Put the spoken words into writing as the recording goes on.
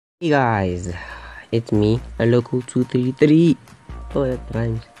Hey guys, it's me, a local 233. Oh, that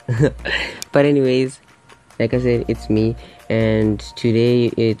rhymes. But anyways, like I said, it's me, and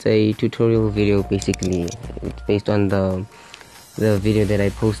today it's a tutorial video. Basically, it's based on the video that I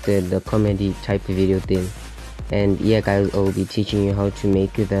posted, the comedy type video thing. And yeah, guys, I'll be teaching you how to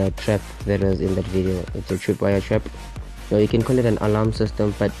make the trap that was in that video. It's a tripwire trap. Now you can call it an alarm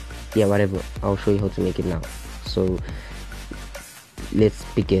system, but yeah, whatever. I'll show you how to make it now. So let's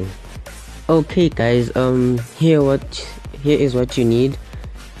begin. Okay guys, here is what you need.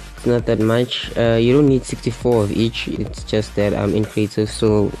 It's not that much. You don't need 64 of each. It's just that I'm in creative,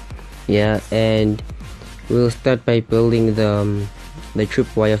 so yeah. And we'll start by building the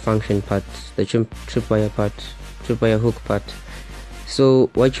tripwire function part, the tripwire hook part. So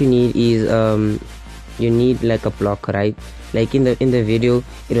what you need is you need like a block, right? Like in the video,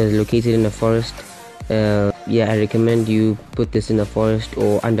 it was located in a forest. Yeah, I recommend you put this in a forest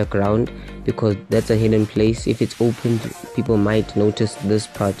or underground, because that's a hidden place. If it's opened, people might notice this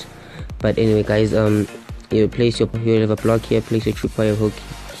part. But anyway guys, you have a block here, place your tripwire hook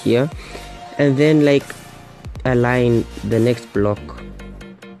here, and then like align the next block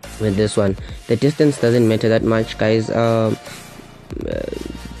with this one. The distance doesn't matter that much, guys. It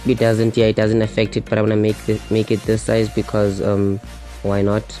doesn't affect it, but I want to make it this size because why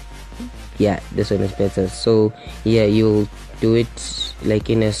not? Yeah, this one is better. So yeah, you'll do it like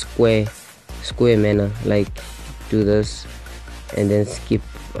in a square manner, like do this and then skip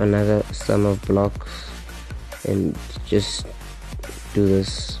another sum of blocks and just do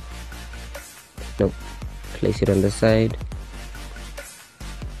this. No, place it on the side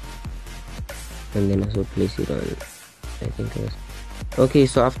and then also place it on, I think it was okay.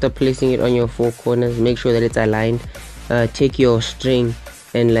 So after placing it on your four corners, make sure that it's aligned. Take your string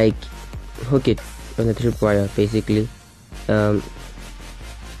and like hook it on the tripwire, basically.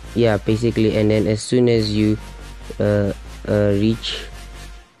 Yeah, basically, and then as soon as you reach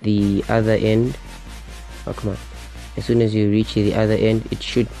the other end, oh come on, as soon as you reach the other end, it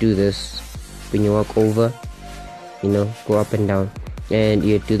should do this when you walk over, you know, go up and down, and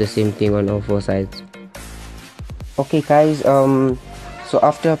you do the same thing on all four sides. Okay guys, so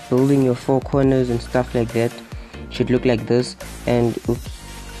after building your four corners and stuff like that, it should look like this. And oops,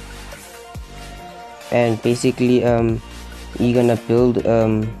 and basically you're gonna build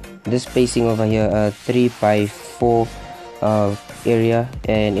this spacing over here, 3x4 area,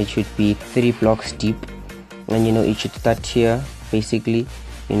 and it should be 3 blocks deep. And you know, it should start here, basically,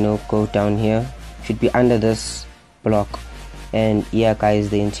 you know, go down here, should be under this block. And yeah guys,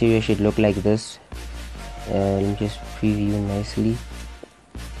 the interior should look like this. Let me just preview nicely.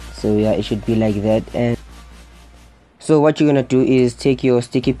 So yeah, it should be like that. And so what you're gonna do is take your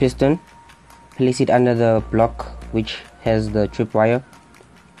sticky piston, place it under the block which has the tripwire,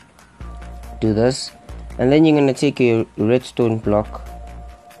 do this, and then you're gonna take your redstone block,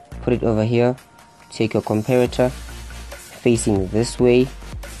 put it over here, take your comparator facing this way,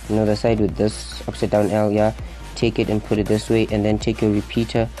 you know, the side with this upside down L, yeah, take it and put it this way, and then take your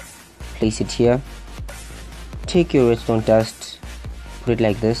repeater, place it here, take your redstone dust, put it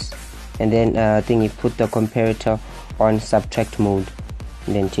like this, and then you put the comparator on subtract mode,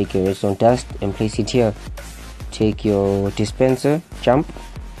 and then take your redstone dust and place it here. Take your dispenser, jump,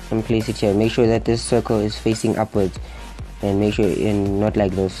 and place it here. Make sure that this circle is facing upwards, and make sure, and not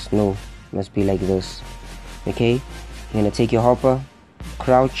like this, no, must be like this. Okay, you're gonna take your hopper,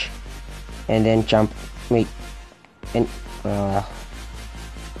 crouch, and then jump. Wait, and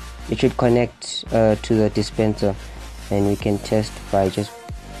it should connect to the dispenser, and we can test by just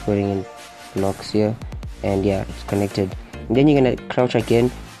putting in blocks here, and yeah, it's connected. And then you're gonna crouch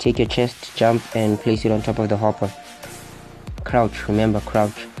again, take your chest, jump, and place it on top of the hopper. Crouch, remember,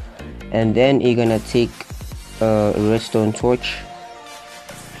 crouch. And then you're gonna take a redstone torch,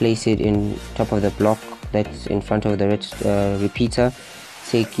 place it in top of the block that's in front of the repeater.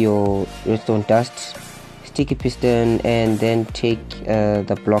 Take your redstone dust, sticky piston, and then take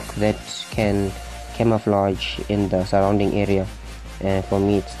the block that can camouflage in the surrounding area. For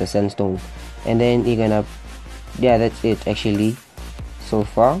me, it's the sandstone. And then you're gonna, yeah, that's it actually so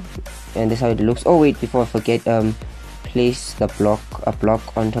far, and this is how it looks. Oh wait, before I forget, place a block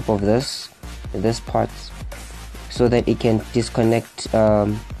on top of this part, so that it can disconnect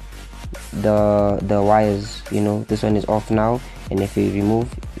the wires. You know, this one is off now, and if you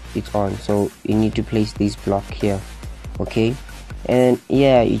remove, it's on. So you need to place this block here. Okay, and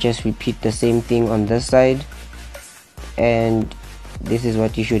yeah, you just repeat the same thing on this side, and this is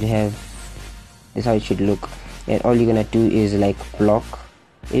what you should have. This is how it should look. And all you're gonna do is like block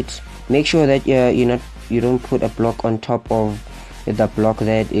it. Make sure that you don't put a block on top of the block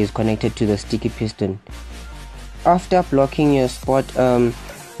that is connected to the sticky piston. After blocking your spot,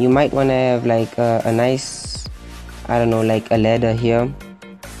 you might want to have like a nice, I don't know, like a ladder here,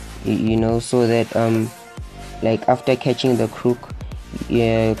 you know, so that like after catching the crook,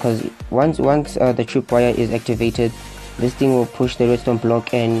 yeah, because once the tripwire is activated, this thing will push the redstone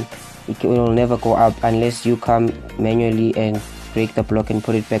block and it will never go up unless you come manually and break the block and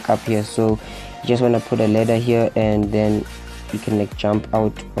put it back up here. So you just want to put a ladder here, and then you can like jump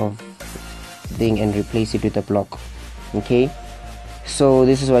out of thing and replace it with a block. Okay, so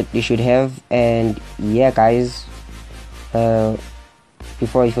this is what you should have. And yeah guys,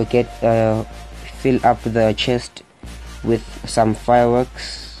 before I forget, fill up the chest with some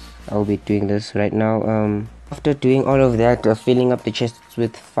fireworks. I'll be doing this right now. After doing all of that, filling up the chests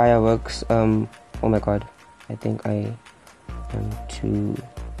with fireworks, oh my god, I think I want to,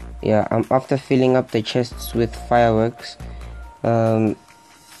 yeah, after filling up the chests with fireworks,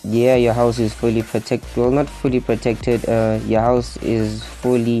 yeah, your house is fully protected. Well, not fully protected, your house is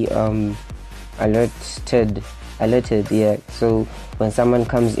fully alerted, yeah. So when someone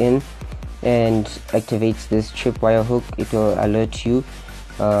comes in and activates this tripwire hook, it will alert you.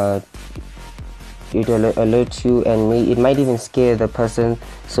 It will alert you, and it might even scare the person,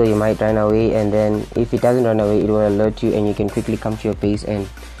 so you might run away. And then if it doesn't run away, it will alert you, and you can quickly come to your base and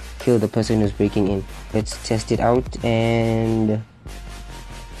kill the person who's breaking in. Let's test it out. And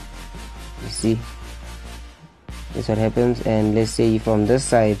you see, that's what happens. And let's say from this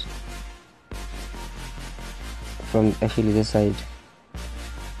side, from actually this side,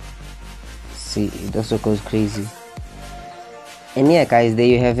 see, it also goes crazy. And yeah guys, there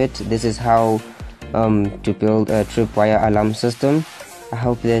you have it. This is how to build a tripwire alarm system. I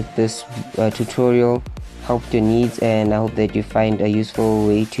hope that this tutorial helped your needs, and I hope that you find a useful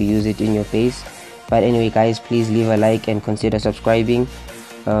way to use it in your base. But anyway guys, please leave a like and consider subscribing.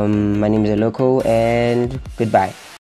 My name is Aloko, and goodbye.